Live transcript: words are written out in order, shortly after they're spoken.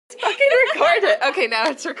Fucking record it. Okay, now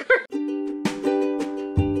it's recording.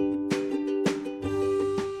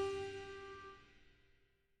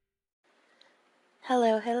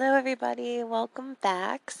 Hello everybody. Welcome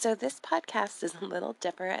back. So this podcast is a little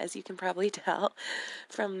different, as you can probably tell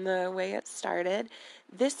from the way it started.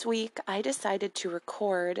 This week I decided to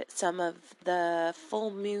record some of the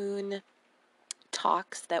full moon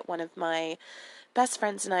talks that one of my best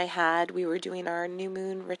friends and I had. We were doing our new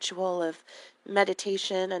moon ritual of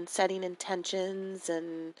meditation and setting intentions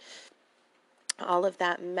and all of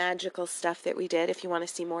that magical stuff that we did. If you want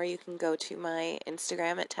to see more, you can go to my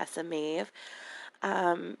Instagram at Tessa Maeve.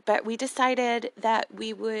 But we decided that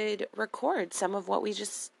we would record some of what we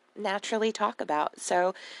just naturally talk about.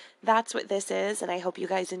 So that's what this is, and I hope you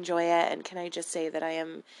guys enjoy it. And can I just say that I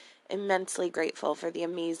am immensely grateful for the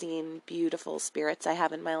amazing, beautiful spirits I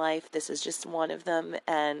have in my life. This is just one of them,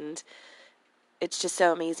 and it's just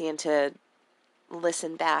so amazing to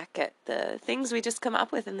listen back at the things we just come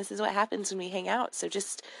up with, and this is what happens when we hang out. So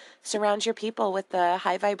just surround your people with the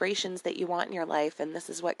high vibrations that you want in your life, and this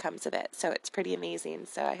is what comes of it. So it's pretty amazing.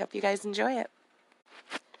 So I hope you guys enjoy it.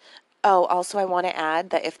 Oh, also I want to add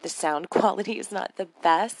that if the sound quality is not the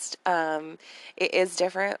best, it is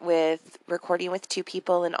different with recording with two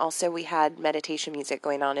people, and also we had meditation music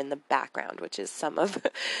going on in the background, which is some of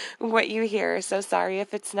what you hear. So sorry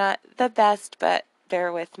if it's not the best, but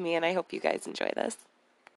bear with me, and I hope you guys enjoy this.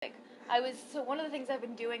 So one of the things I've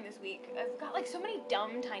been doing this week, I've got like so many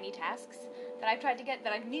dumb tiny tasks that I've tried to get,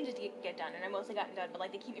 that I've needed to get done, and I've mostly gotten done, but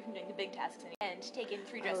like they keep me from doing the big tasks and taking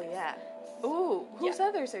 3 dresses. Oh yeah. Ooh, whose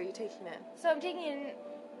others are you taking in? So I'm taking in,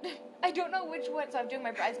 I don't know which one, so I'm doing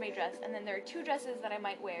my bridesmaid dress, and then there are 2 dresses that I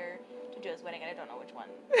might wear to Joe's wedding, and I don't know which one.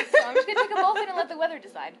 So I'm just gonna take them both in and let the weather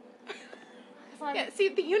decide. Yeah, see,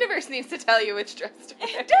 the universe needs to tell you which dress to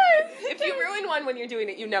wear. It does! If you ruin one when you're doing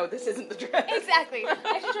it, you know this isn't the dress. Exactly.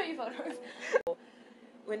 I should show you photos.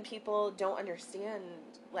 When people don't understand,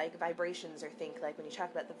 like, vibrations or think, like, when you talk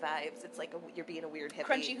about the vibes, it's like you're being a weird hippie.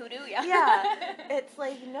 Crunchy hoodoo, yeah. Yeah. It's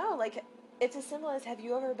like, no, like, it's as simple as, have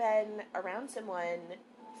you ever been around someone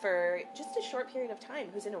for just a short period of time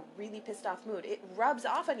who's in a really pissed off mood? It rubs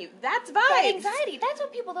off on you. That's vibes! That anxiety, that's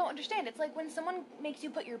what people don't understand. It's like when someone makes you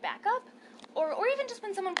put your back up, or even just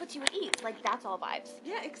when someone puts you at ease, like, that's all vibes.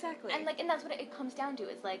 Yeah, exactly. And that's what it comes down to,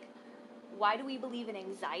 is like, why do we believe in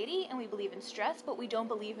anxiety and we believe in stress, but we don't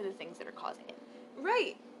believe in the things that are causing it?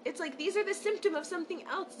 Right. It's like, these are the symptom of something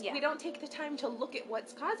else. Yeah. We don't take the time to look at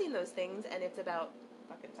what's causing those things, and it's about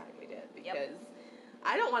fucking time we did, because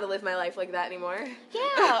I don't want to live my life like that anymore.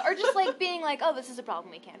 Yeah, or just like being like, oh, this is a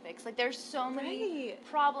problem we can't fix. Like, there's so many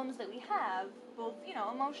problems that we have, both,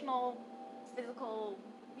 emotional, physical,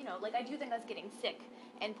 like, I do think us getting sick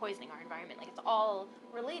and poisoning our environment, like, it's all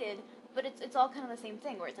related, but it's all kind of the same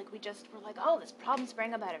thing, where it's like we're like, oh, this problem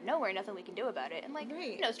sprang up out of nowhere, nothing we can do about it. And like,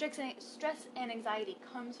 stress and anxiety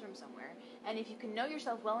comes from somewhere. And if you can know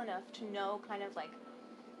yourself well enough to know kind of like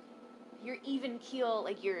your even keel,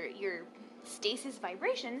 like your stasis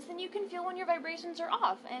vibrations, then you can feel when your vibrations are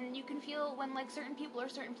off, and you can feel when like certain people or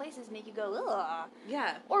certain places make you go, ugh.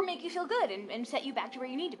 Yeah. Or make you feel good and set you back to where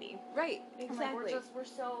you need to be. Right, exactly. And like, we're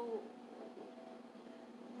so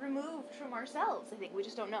removed from ourselves. I think we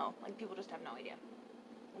just don't know. Like, people just have no idea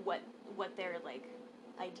what their like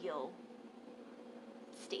ideal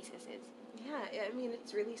stasis is. Yeah, I mean,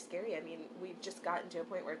 it's really scary. I mean, we've just gotten to a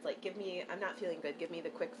point where it's like, I'm not feeling good, give me the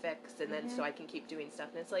quick fix, and then so I can keep doing stuff.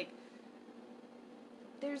 And it's like,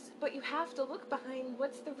 but you have to look behind,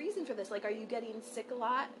 what's the reason for this? Like, are you getting sick a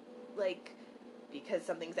lot? Like, because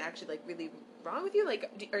something's actually, like, really wrong with you?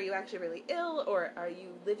 Like, are you actually really ill? Or are you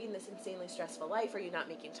living this insanely stressful life? Are you not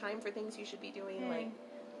making time for things you should be doing? Like,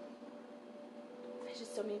 there's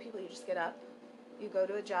just so many people. You just get up, you go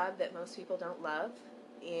to a job that most people don't love,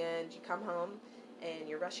 and you come home, and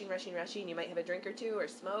you're rushing. You might have a drink or two or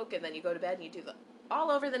smoke, and then you go to bed, and you do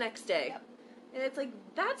all over the next day. Yep. And it's like,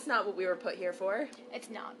 that's not what we were put here for. It's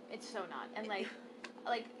not. It's so not. And like,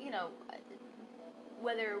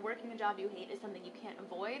 whether working a job you hate is something you can't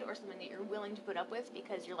avoid, or something that you're willing to put up with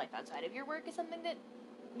because your life outside of your work is something that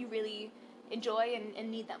you really enjoy and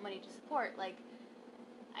need that money to support, like,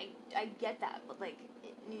 I get that, but like,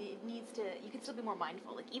 it needs to, you can still be more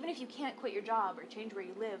mindful. Like, even if you can't quit your job or change where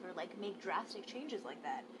you live or like make drastic changes like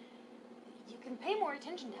that, you can pay more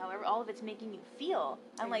attention to however all of it's making you feel.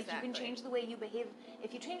 And like, you can change the way you behave.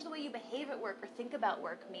 If you change the way you behave at work or think about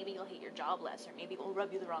work, maybe you'll hate your job less, or maybe it will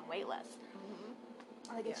rub you the wrong way less.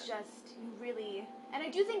 Like, it's just, you really, and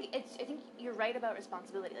I think you're right about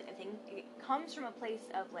responsibility. Like, I think it comes from a place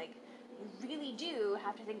of like, you really do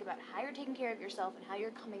have to think about how you're taking care of yourself and how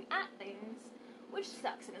you're coming at things which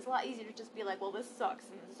sucks, and it's a lot easier to just be like, well, this sucks,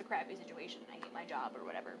 and this is a crappy situation, I hate my job, or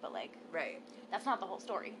whatever, but, like, Right. that's not the whole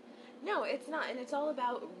story. No, it's not, and it's all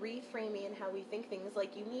about reframing and how we think things.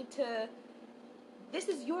 Like, you need to, this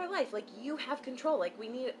is your life, like, you have control. Like, we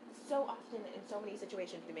need, so often in so many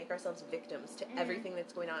situations, we make ourselves victims to everything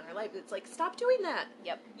that's going on in our life. It's like, stop doing that.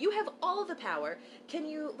 Yep. You have all the power. Can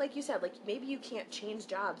you, like you said, like, maybe you can't change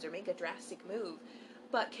jobs or make a drastic move,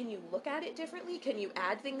 but can you look at it differently? Can you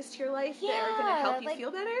add things to your life that are going to help you like,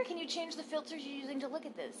 feel better? Can you change the filters you're using to look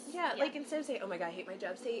at this? Yeah, like, instead of saying, oh my god, I hate my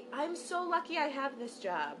job, say, I'm so lucky I have this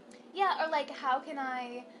job. Yeah, or, like, how can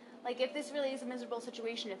I, like, if this really is a miserable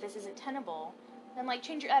situation, if this isn't tenable, then, like,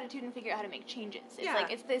 change your attitude and figure out how to make changes. It's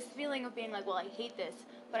like, it's this feeling of being like, well, I hate this,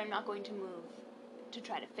 but I'm not going to move to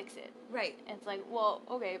try to fix it. Right. And it's like, well,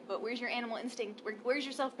 okay, but where's your animal instinct? Where's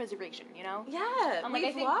your self-preservation, you know? Yeah, Like,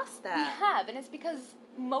 we've lost that. We have, and it's because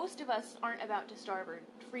most of us aren't about to starve or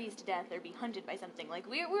freeze to death or be hunted by something. Like,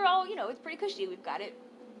 we're all, you know, it's pretty cushy. We've got it,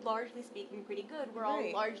 largely speaking, pretty good. We're all,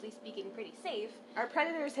 largely speaking, pretty safe. Our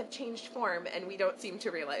predators have changed form, and we don't seem to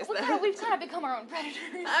realize that. Yeah, we've kind of become our own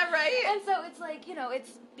predators. Right. And so it's like, you know,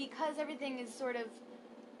 it's because everything is sort of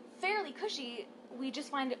fairly cushy, we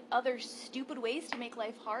just find other stupid ways to make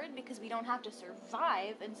life hard because we don't have to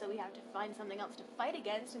survive, and so we have to find something else to fight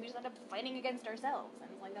against, and we just end up fighting against ourselves.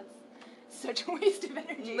 And it's like, that's such a waste of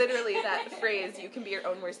energy. Literally, that phrase, you can be your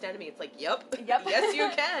own worst enemy. It's like, yep. Yep. Yes, you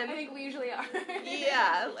can. I think we usually are.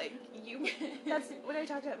 Yeah, like, that's what I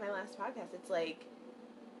talked about in my last podcast. It's like,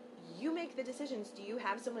 you make the decisions. Do you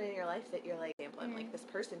have someone in your life that you're like, example, I'm like, this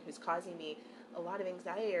person who's causing me a lot of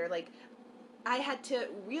anxiety, or like, I had to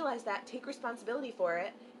realize that, take responsibility for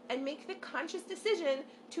it, and make the conscious decision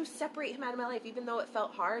to separate him out of my life. Even though it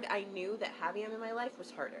felt hard, I knew that having him in my life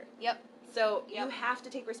was harder. Yep. So you have to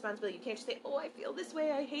take responsibility. You can't just say, oh, I feel this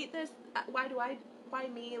way, I hate this, why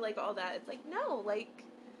me, like all that. It's like, no, like,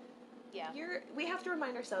 we have to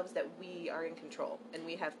remind ourselves that we are in control and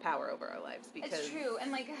we have power over our lives. Because it's true,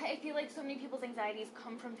 and like, I feel like so many people's anxieties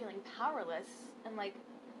come from feeling powerless, and like,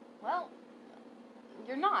 well,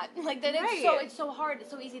 you're not. Like, that it's so hard, it's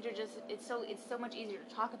so easy to just, it's so much easier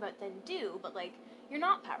to talk about than do, but like, you're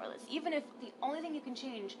not powerless. Even if the only thing you can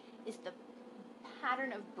change is the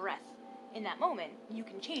pattern of breath in that moment, you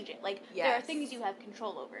can change it. Like, there are things you have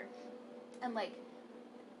control over. And like,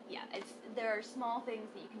 there are small things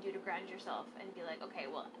that you can do to ground yourself and be like, okay,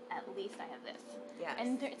 well, at least I have this. Yes.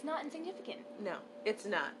 And it's not insignificant. No, it's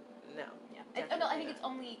not. No. Yeah. I think it's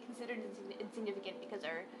only considered insignificant because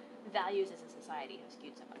our values as a society have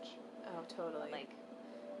skewed so much. Oh, totally. Like,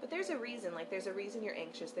 but there's a reason. Like, there's a reason you're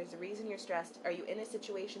anxious. There's a reason you're stressed. Are you in a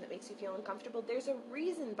situation that makes you feel uncomfortable? There's a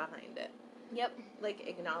reason behind it. Yep. Like,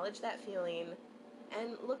 acknowledge that feeling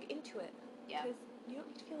and look into it. Yeah. Because you don't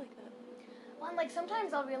need to feel like that. Well, and like,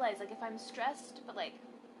 sometimes I'll realize, like, if I'm stressed, but like,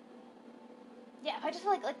 if I just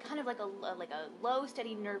feel like kind of like a low,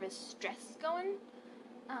 steady, nervous stress going,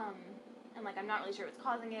 and like, I'm not really sure what's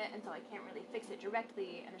causing it, and so I can't really fix it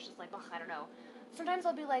directly, and it's just like, ugh, I don't know. Sometimes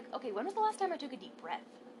I'll be like, okay, when was the last time I took a deep breath?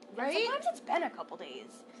 Right? And sometimes it's been a couple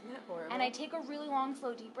days. Isn't that horrible? And I take a really long,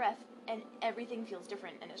 slow, deep breath, and everything feels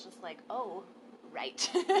different, and it's just like, oh, right.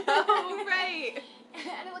 Oh, right.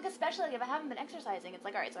 And like, especially like, if I haven't been exercising, it's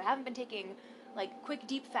like, all right, so I haven't been taking like quick,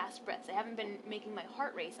 deep, fast breaths. I haven't been making my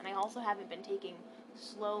heart race, and I also haven't been taking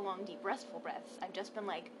slow, long, deep, restful breaths. I've just been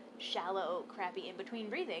like shallow, crappy, in-between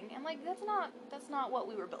breathing, and like, that's not what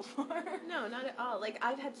we were built for. No, not at all. Like,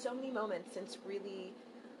 I've had so many moments since really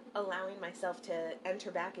allowing myself to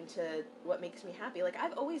enter back into what makes me happy. Like,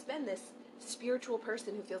 I've always been this spiritual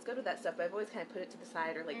person who feels good with that stuff, but I've always kind of put it to the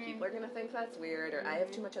side, or like, people are gonna think that's weird, or I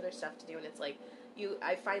have too much other stuff to do, and it's like,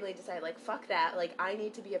 I finally decided, like, fuck that, like, I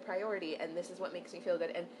need to be a priority, and this is what makes me feel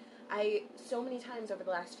good. And I, so many times over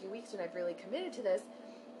the last few weeks when I've really committed to this,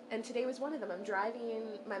 and today was one of them. I'm driving,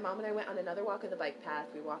 my mom and I went on another walk of the bike path,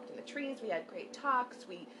 we walked in the trees, we had great talks,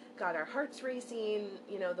 we got our hearts racing,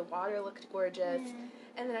 you know, the water looked gorgeous,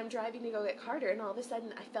 and then I'm driving to go get Carter, and all of a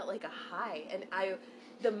sudden I felt like a high, and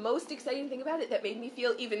the most exciting thing about it that made me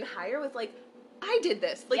feel even higher was like, I did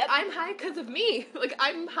this. Like, I'm high because of me. Like,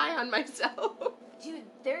 I'm high on myself. Dude,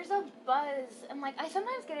 there's a buzz, and like, I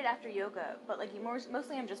sometimes get it after yoga, but like,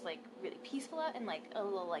 mostly I'm just like really peaceful and like a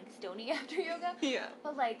little like stony after yoga. Yeah.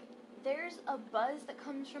 But like, there's a buzz that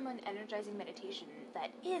comes from an energizing meditation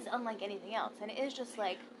that is unlike anything else, and it is just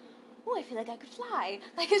like, oh, I feel like I could fly.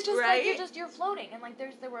 Like, it's just like you're floating, and like,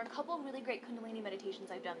 there were a couple really great Kundalini meditations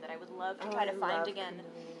I've done that I would love to try to find again,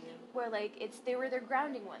 where like, they were their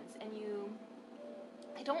grounding ones, and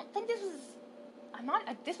I don't think this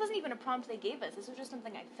wasn't even a prompt they gave us. This was just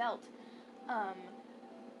something I felt.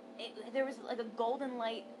 There was like a golden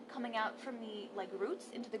light coming out from the, like, roots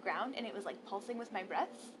into the ground, and it was, like, pulsing with my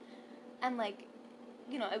breaths. And, like,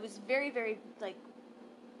 you know, it was very, very, like,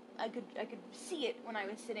 I could see it when I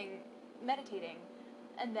was sitting meditating.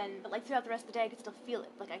 And then, but, like, throughout the rest of the day, I could still feel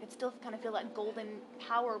it. Like, I could still kind of feel that golden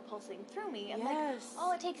power pulsing through me. And, like,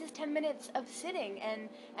 all it takes is 10 minutes of sitting. And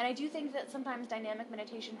I do think that sometimes dynamic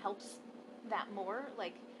meditation helps that more.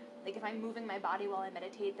 Like, if I'm moving my body while I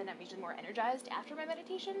meditate, then I'm usually more energized after my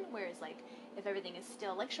meditation. Whereas, like, if everything is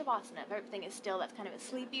still, like Shavasana, if everything is still, that's kind of a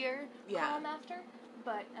sleepier calm after.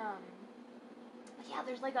 But, yeah,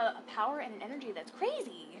 there's, like, a power and an energy that's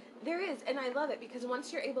crazy. There is, and I love it, because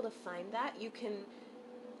once you're able to find that, you can,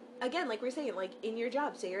 again, like we're saying, like, in your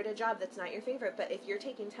job, say you're at a job that's not your favorite, but if you're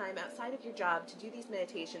taking time outside of your job to do these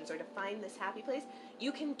meditations or to find this happy place,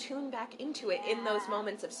 you can tune back into it in those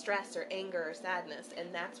moments of stress or anger or sadness,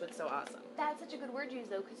 and that's what's so awesome. That's such a good word to use,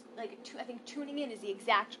 though, because, like, I think tuning in is the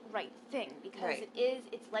exact right thing, because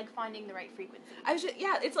it's like finding the right frequency.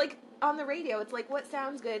 It's like on the radio, it's like what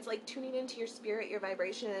sounds good, it's like tuning into your spirit, your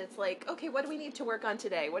vibration, and it's like, okay, what do we need to work on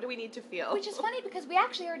today? What do we need to feel? Which is funny, because we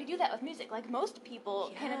actually already do that with music. Like, most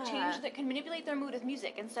people can manipulate their mood with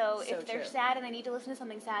music, and so if they're sad and they need to listen to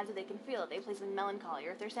something sad so they can feel it, they play something melancholy,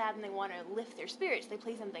 or if they're sad and they want to lift their spirits, they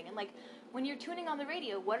play something. And, like, when you're tuning on the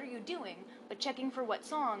radio, what are you doing but checking for what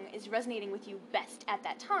song is resonating with you best at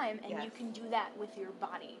that time, and you can do that with your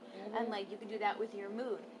body, and, like, you can do that with your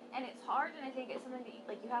mood. And it's hard, and I think it's something that,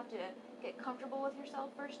 like, you have to get comfortable with yourself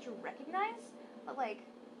first to recognize, but, like,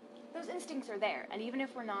 those instincts are there, and even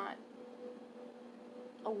if we're not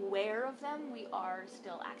aware of them, we are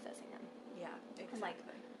still accessing them. Yeah, exactly. And, like,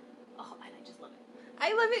 oh, and I just love it.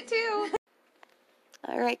 I love it too!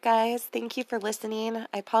 All right, guys, thank you for listening.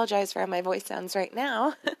 I apologize for how my voice sounds right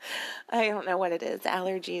now. I don't know what it is.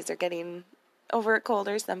 Allergies or getting over a cold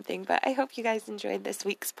or something, but I hope you guys enjoyed this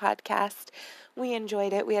week's podcast. We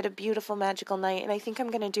enjoyed it. We had a beautiful, magical night, and I think I'm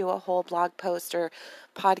going to do a whole blog post or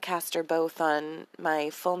podcast or both on my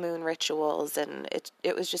full moon rituals, and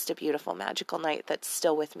it was just a beautiful, magical night that's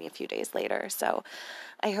still with me a few days later. So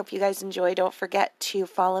I hope you guys enjoy. Don't forget to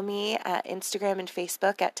follow me at Instagram and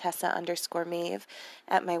Facebook at Tessa_Maeve,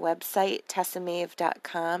 at my website,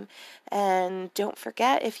 tessamaeve.com. And don't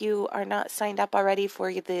forget, if you are not signed up already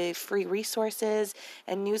for the free resources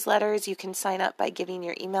and newsletters, you can sign up by giving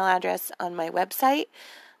your email address on my website.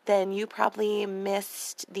 Then you probably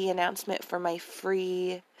missed the announcement for my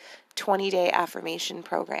free 20-day affirmation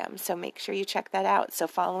program. So make sure you check that out. So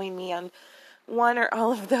following me on one or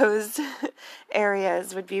all of those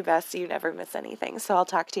areas would be best so you never miss anything. So I'll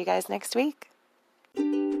talk to you guys next week.